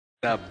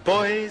The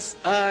boys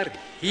are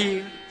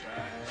here,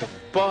 the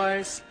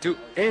boys to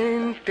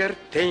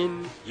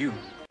entertain you.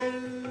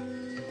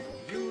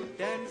 You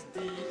dance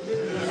the...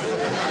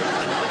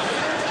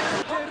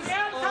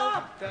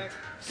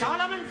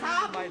 Solomon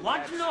Saab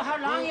wants to know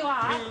how long you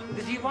are,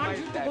 because he wants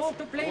you to go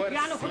to play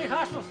piano for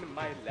rehearsals.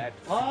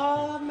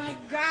 Oh my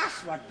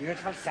gosh, what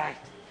beautiful sight.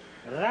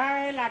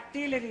 Royal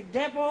Artillery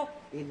Depot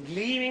in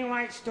gleaming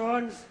white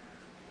stones,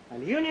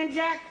 and Union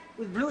Jack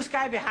with blue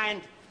sky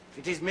behind.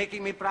 It is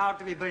making me proud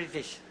to be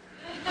British.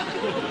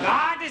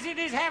 God is in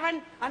his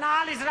heaven, and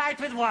all is right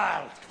with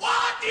world.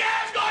 What the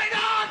hell's going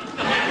on?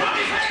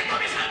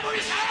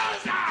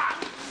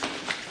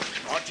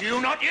 Not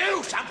you, not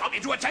you. Some probably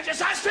to attention,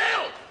 stand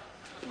still.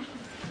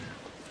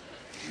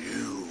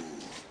 You.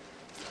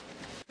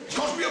 It's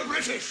because we are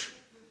British.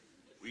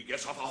 We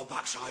get off our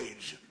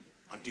backsides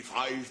and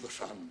defies the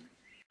sun.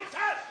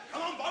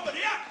 Come on,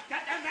 Bombardier!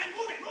 Get them men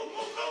moving!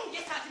 Move!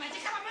 Yes, Sergeant Major,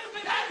 come on,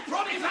 move! Then,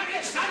 probably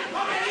fucking stand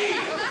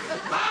Bombardier!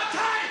 Hard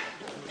time!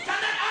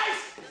 Stand that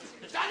ice!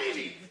 Stand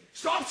easy!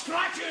 Stop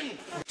scratching!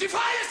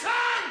 Defy the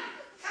sun!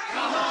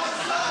 Come on,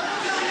 son!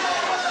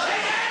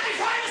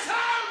 Defy the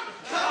sun!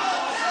 Come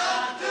on,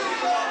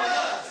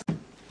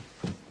 son!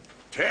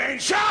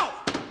 Attention!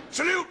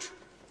 Salute!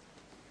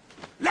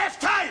 Left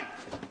time!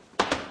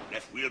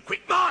 Left wheel,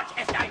 quick march!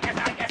 F9!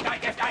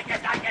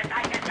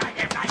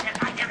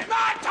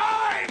 My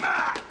time!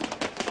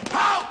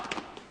 Out!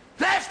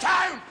 Left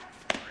time!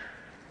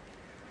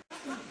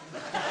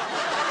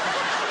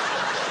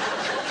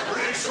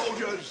 British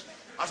soldiers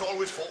has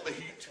always fought the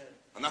heat,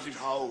 and that is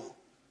how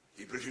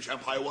the British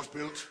Empire was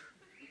built,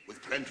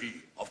 with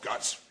plenty of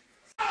guts.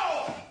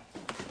 Oh!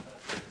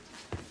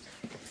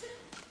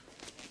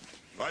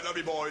 Right,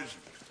 lovely boys.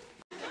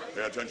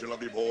 Pay attention,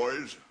 lovely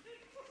boys.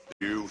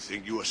 You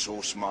think you are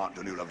so smart,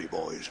 don't you, lovely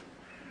boys?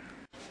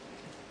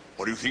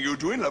 What do you think you're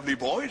doing, lovely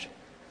boys?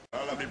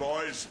 Well, lovely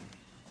boys,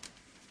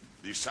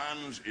 the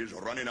sands is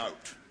running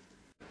out.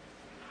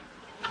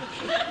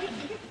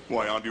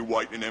 Why aren't you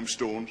whitening them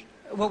stones?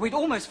 Well, we'd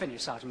almost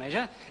finished, Sergeant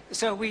Major,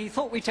 so we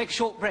thought we'd take a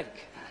short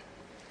break.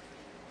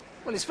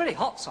 Well, it's very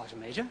hot, Sergeant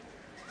Major.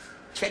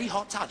 It's very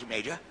hot, Sergeant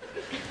Major.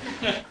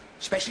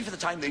 Especially for the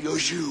time they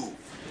use you.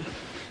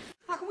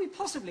 How can we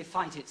possibly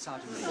fight it,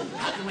 Sergeant Major?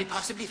 How can we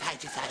possibly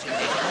fight it, Sergeant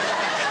Major?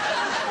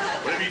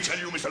 Well, let me tell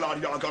you, Mr.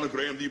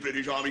 Davies.Gunner, the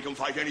British Army can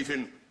fight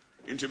anything,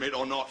 intimate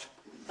or not.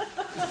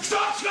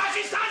 Stop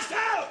scratching, stand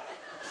still!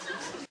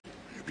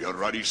 You'll be a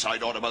ruddy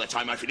side order by the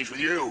time I finish with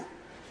you.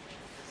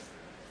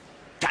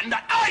 Turn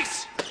that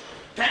ice!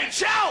 Turn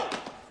show!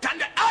 Turn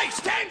that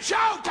ice! Turn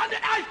show! Turn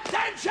that ice!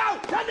 Turn show!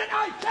 Turn that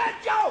ice! Turn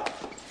show!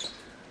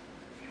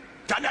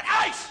 Turn that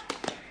ice!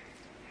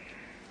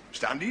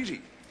 Stand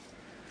easy.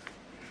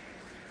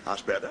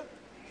 That's better.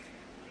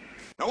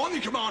 Now, on the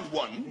command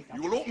one,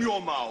 you will open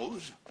your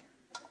mouths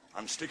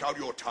and stick out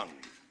your tongue.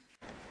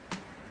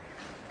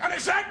 And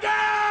it's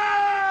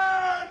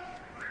done!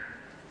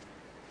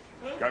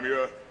 Come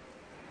here.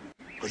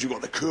 Because you've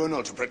got the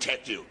colonel to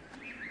protect you.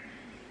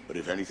 But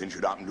if anything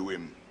should happen to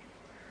him,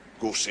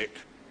 go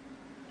sick,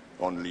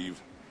 on leave.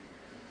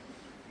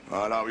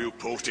 I'll have you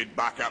posted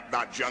back up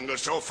that jungle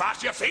so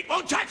fast your feet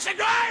won't touch the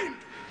ground!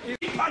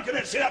 Keep punking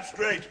and sit up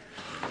straight.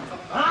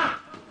 हाँ,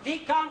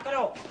 ठीक काम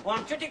करो, वो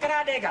हम छुट्टी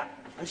करा देगा.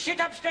 And sit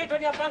up straight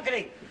when you're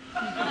bunkering.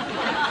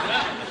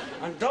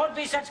 And don't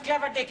be such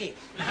clever dicky.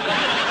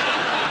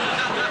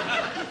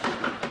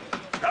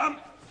 Come.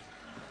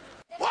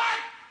 What?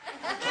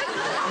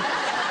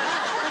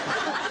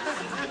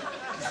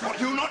 Not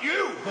you, not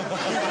you.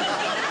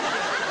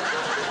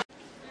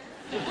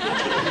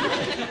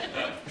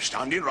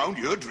 Standing round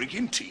here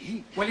drinking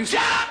tea? Well, you...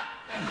 Shut up!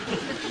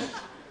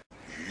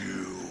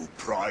 You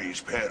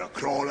prize pair of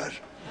crawlers.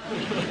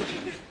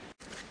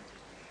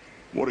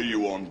 What are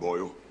you on,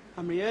 Boyle?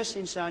 I'm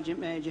rehearsing, Sergeant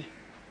Major.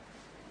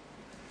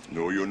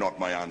 No, you're not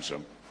my answer.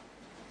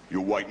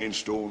 You're whitening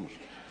stones.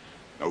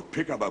 Now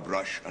pick up a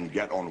brush and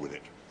get on with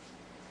it.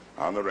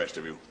 And the rest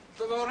of you.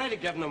 We've already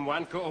given them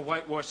one coat of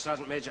whitewash,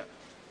 Sergeant Major.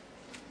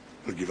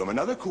 We'll give them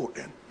another coat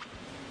then.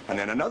 And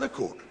then another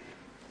coat.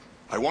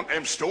 I want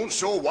them stones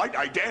so white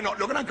I dare not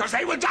look at them because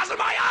they will dazzle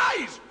my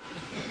eyes!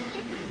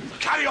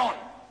 Carry on!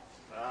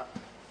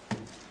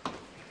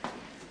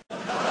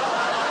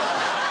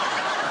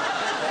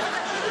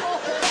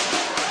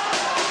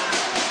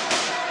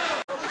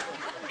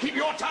 Keep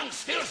your tongue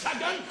still,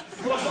 Sugden!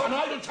 You have got an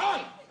idle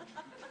tongue!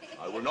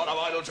 I will not have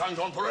idle tongues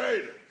on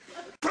parade!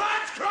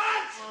 Crunch!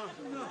 Crunch!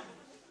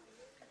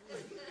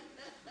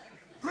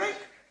 Drink!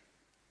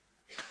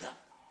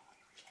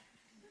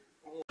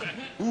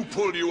 Who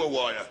pulled you a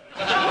wire?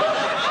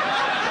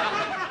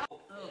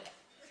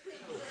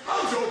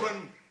 Mouth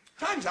open,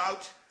 tongues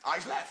out,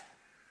 eyes left.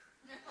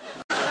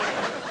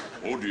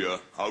 Oh dear,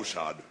 how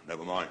sad.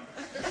 Never mind.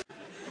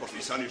 Because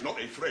the son is not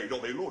afraid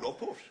of a load of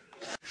puss.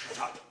 Shut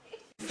up.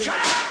 Shut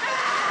up!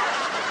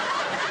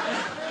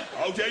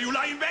 How dare you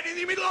lie in bed in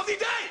the middle of the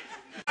day?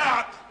 Shut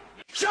up!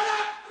 Shut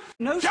up!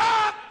 No. Shut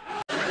up!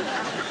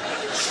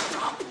 Shut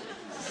up!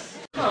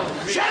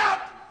 Oh, shut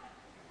up!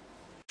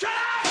 Shut up!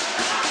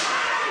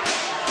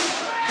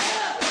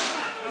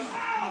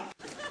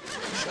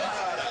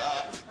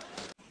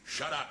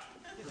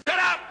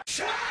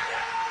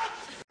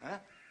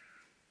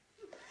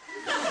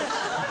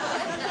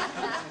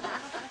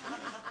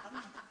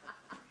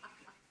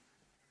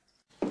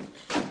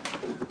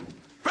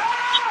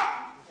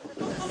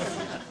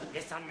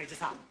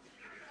 Major Sam.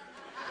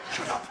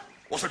 Shut up.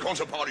 What's the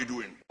concert party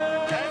doing?